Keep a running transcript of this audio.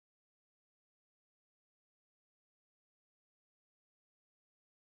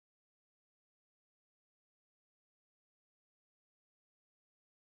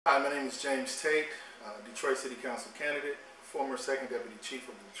Hi, my name is James Tate, Detroit City Council candidate, former Second Deputy Chief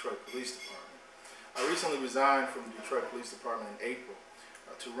of the Detroit Police Department. I recently resigned from the Detroit Police Department in April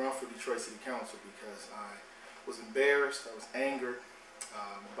to run for Detroit City Council because I was embarrassed, I was angered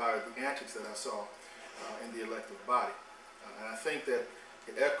by the antics that I saw in the elective body. And I think that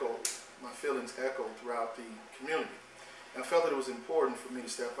it echoed, my feelings echoed throughout the community. And I felt that it was important for me to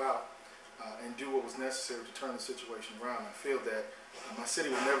step out and do what was necessary to turn the situation around. I feel that my city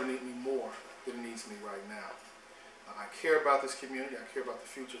will never need me more than it needs me right now. I care about this community. I care about the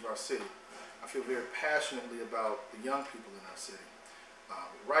future of our city. I feel very passionately about the young people in our city.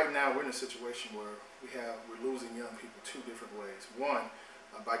 Right now, we're in a situation where we're losing young people two different ways. One,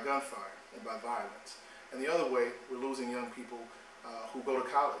 by gunfire and by violence. And the other way, we're losing young people who go to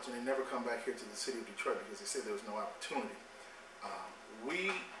college and they never come back here to the city of Detroit because they say there was no opportunity.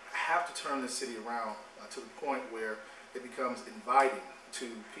 We have to turn this city around to the point where it becomes inviting to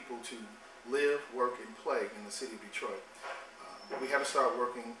people to live, work, and play in the city of Detroit. We have to start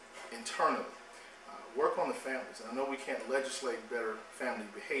working internally, work on the families. And I know we can't legislate better family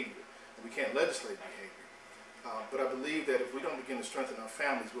behavior, and we can't legislate behavior, but I believe that if we don't begin to strengthen our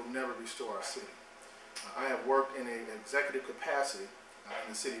families, we'll never restore our city. I have worked in an executive capacity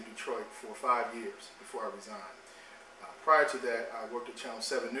in the city of Detroit for 5 years before I resigned. Prior to that, I worked at Channel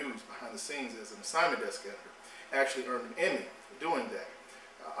 7 News behind the scenes as an assignment desk editor. I actually earned an Emmy for doing that.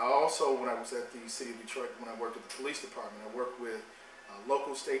 I also, when I was at the city of Detroit, when I worked at the police department, I worked with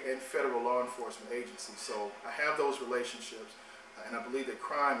local, state, and federal law enforcement agencies. So I have those relationships, and I believe that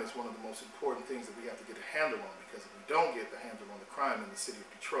crime is one of the most important things that we have to get a handle on, because if we don't get the handle on the crime in the city of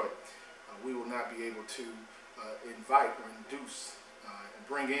Detroit, we will not be able to invite or induce and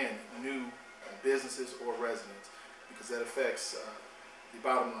bring in new businesses or residents, because that affects the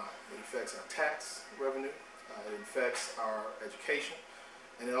bottom line. It affects our tax revenue, it affects our education,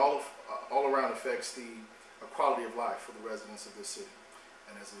 and it all around affects the quality of life for the residents of this city.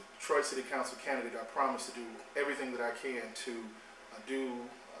 And as a Detroit City Council candidate, I promise to do everything that I can to do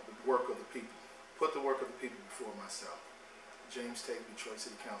the work of the people, put the work of the people before myself. James Tate, Detroit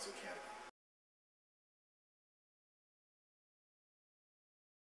City Council candidate.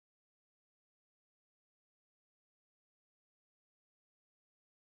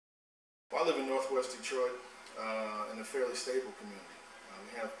 Well, I live in Northwest Detroit in a fairly stable community.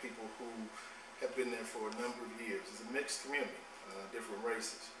 We have people who have been there for a number of years. It's a mixed community, different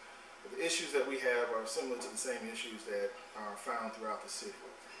races. But the issues that we have are similar to the same issues that are found throughout the city.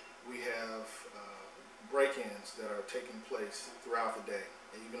 We have break-ins that are taking place throughout the day,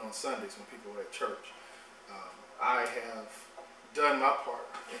 and even on Sundays when people are at church. I have done my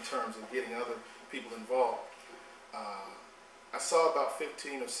part in terms of getting other people involved. I saw about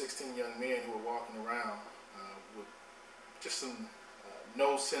 15 or 16 young men who were walking around with just some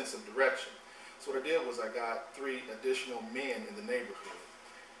no sense of direction. So what I did was I got 3 additional men in the neighborhood,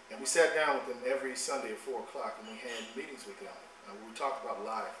 and we sat down with them every Sunday at 4 o'clock, and we had meetings with them. We talked about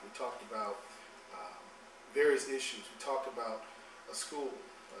life, we talked about various issues, we talked about a school,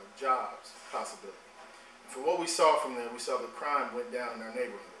 jobs possibility. And from what we saw from them, we saw that crime went down in our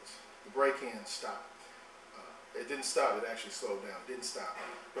neighborhoods. The break-ins stopped. It didn't stop, it actually slowed down, it didn't stop.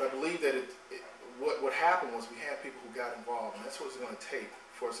 But I believe that what happened was we had people who got involved, and that's what it's going to take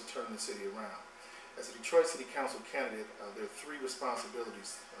for us to turn the city around. As a Detroit City Council candidate, there are 3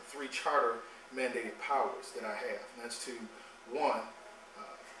 responsibilities, 3 charter mandated powers that I have. And that's to, 1,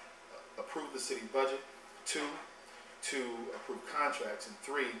 approve the city budget, 2, to approve contracts, and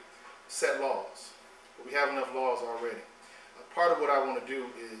 3, set laws. But we have enough laws already. Part of what I want to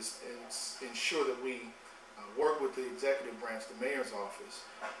do is ensure that we work with the executive branch, the mayor's office,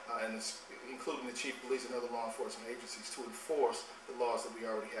 and including the chief of police and other law enforcement agencies to enforce the laws that we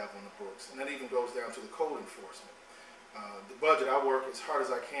already have on the books. And that even goes down to the code enforcement. The budget, I work as hard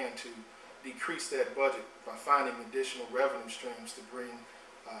as I can to decrease that budget by finding additional revenue streams to bring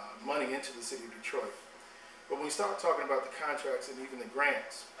money into the city of Detroit. But when we start talking about the contracts and even the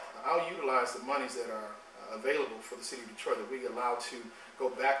grants, I'll utilize the monies that are available for the city of Detroit that we allow to go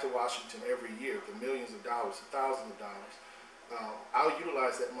back to Washington every year, the millions of dollars, the thousands of dollars. I'll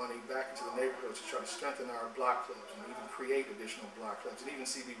utilize that money back into the neighborhoods to try to strengthen our block clubs and even create additional block clubs and even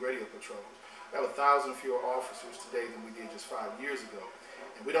CB radio patrols. We have 1,000 fewer officers today than we did just 5 years ago.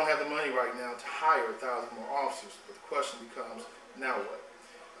 And we don't have the money right now to hire 1,000 more officers, but the question becomes, now what?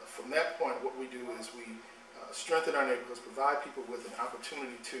 From that point, what we do is we strengthen our neighborhoods, provide people with an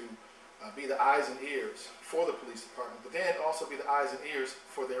opportunity to be the eyes and ears for the police department, but then also be the eyes and ears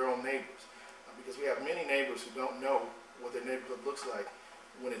for their own neighbors. Because we have many neighbors who don't know what their neighborhood looks like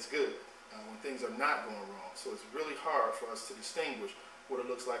when it's good, when things are not going wrong. So it's really hard for us to distinguish what it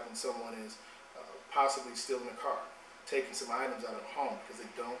looks like when someone is possibly stealing a car, taking some items out of the home because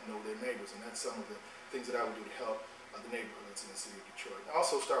they don't know their neighbors. And that's some of the things that I would do to help the neighborhoods in the city of Detroit. I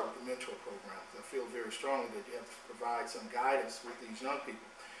also start with the mentor programs. I feel very strongly that you have to provide some guidance with these young people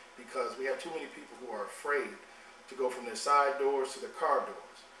because we have too many people who are afraid to go from their side doors to their car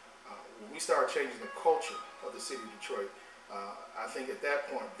doors. When we start changing the culture of the city of Detroit, I think at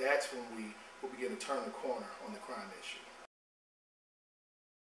that point, that's when we will begin to turn the corner on the crime issue.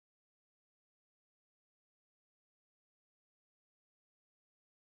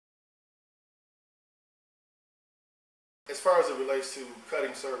 As far as it relates to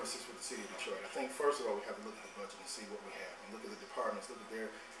cutting services with the city of Detroit, I think first of all we have to look at the budget and see what we have, and look at the departments, look at their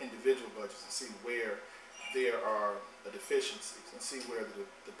individual budgets and see where there are deficiencies, and see where the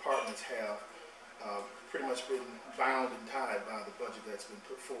departments have pretty much been bound and tied by the budget that's been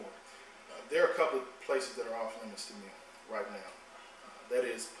put forward. There are a couple of places that are off limits to me right now. That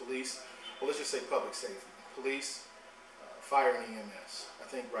is police, well let's just say public safety, police, fire and EMS.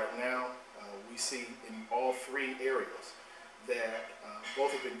 I think right now we see in all three areas that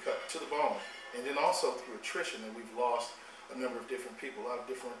both have been cut to the bone, and then also through attrition that we've lost a number of different people,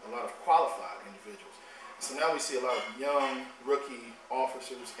 a lot of qualified individuals. So now we see a lot of young rookie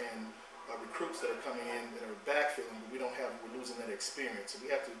officers and recruits that are coming in that are backfilling, but we're losing that experience. So we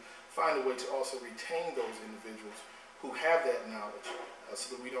have to find a way to also retain those individuals who have that knowledge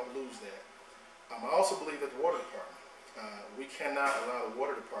so that we don't lose that. I also believe that the water department, we cannot allow the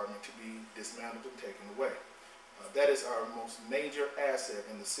water department to be dismantled and taken away. That is our most major asset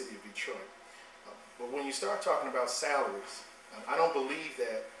in the city of Detroit. But when you start talking about salaries, I don't believe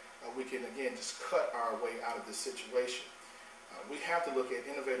that we can, again, just cut our way out of this situation. We have to look at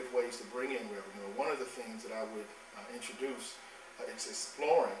innovative ways to bring in revenue. One of the things that I would introduce is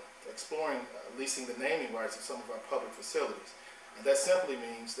exploring leasing the naming rights of some of our public facilities. And that simply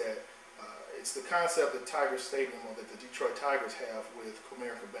means that it's the concept that Tiger Stadium, or that the Detroit Tigers have with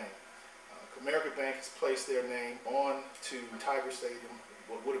Comerica Bank. Comerica Bank has placed their name on to Tiger Stadium,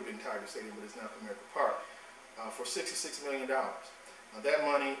 what would have been Tiger Stadium, but it's now Comerica Park, for $66 million. Now that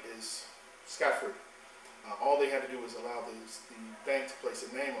money is scot-free. All they had to do was allow the bank to place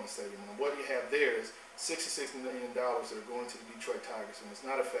their name on the stadium. And what you have there is $66 million that are going to the Detroit Tigers, and it's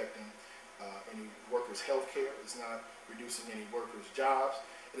not affecting any workers' health care, it's not reducing any workers' jobs,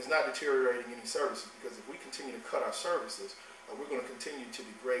 it is not deteriorating any services, because if we continue to cut our services, we're going to continue to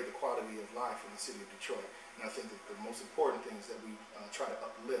degrade the quality of life in the city of Detroit. And I think that the most important thing is that we try to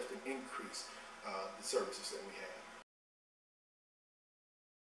uplift and increase the services that we have.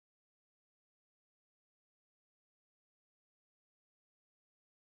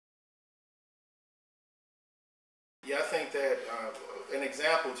 Yeah, I think that an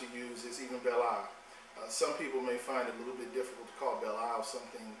example to use is even Belle Isle. Some people may find it a little bit difficult to call Belle Isle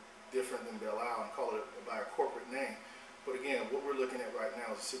something different than Belle Isle and call it by a corporate name. But again, what we're looking at right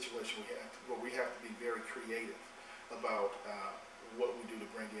now is a situation where we have to be very creative about what we do to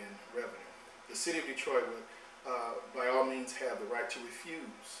bring in revenue. The city of Detroit would, by all means, have the right to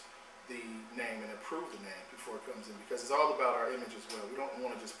refuse the name and approve the name before it comes in, because it's all about our image as well. We don't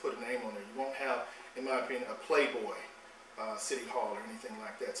want to just put a name on there. You won't have, in my opinion, a Playboy City Hall or anything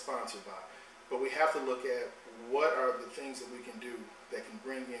like that sponsored by. But we have to look at what are the things that we can do that can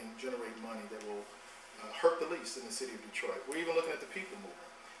bring in, generate money that will hurt the least in the city of Detroit. We're even looking at the people mover.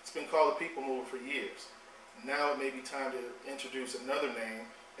 It's been called the people mover for years. Now it may be time to introduce another name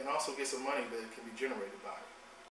and also get some money that can be generated by it.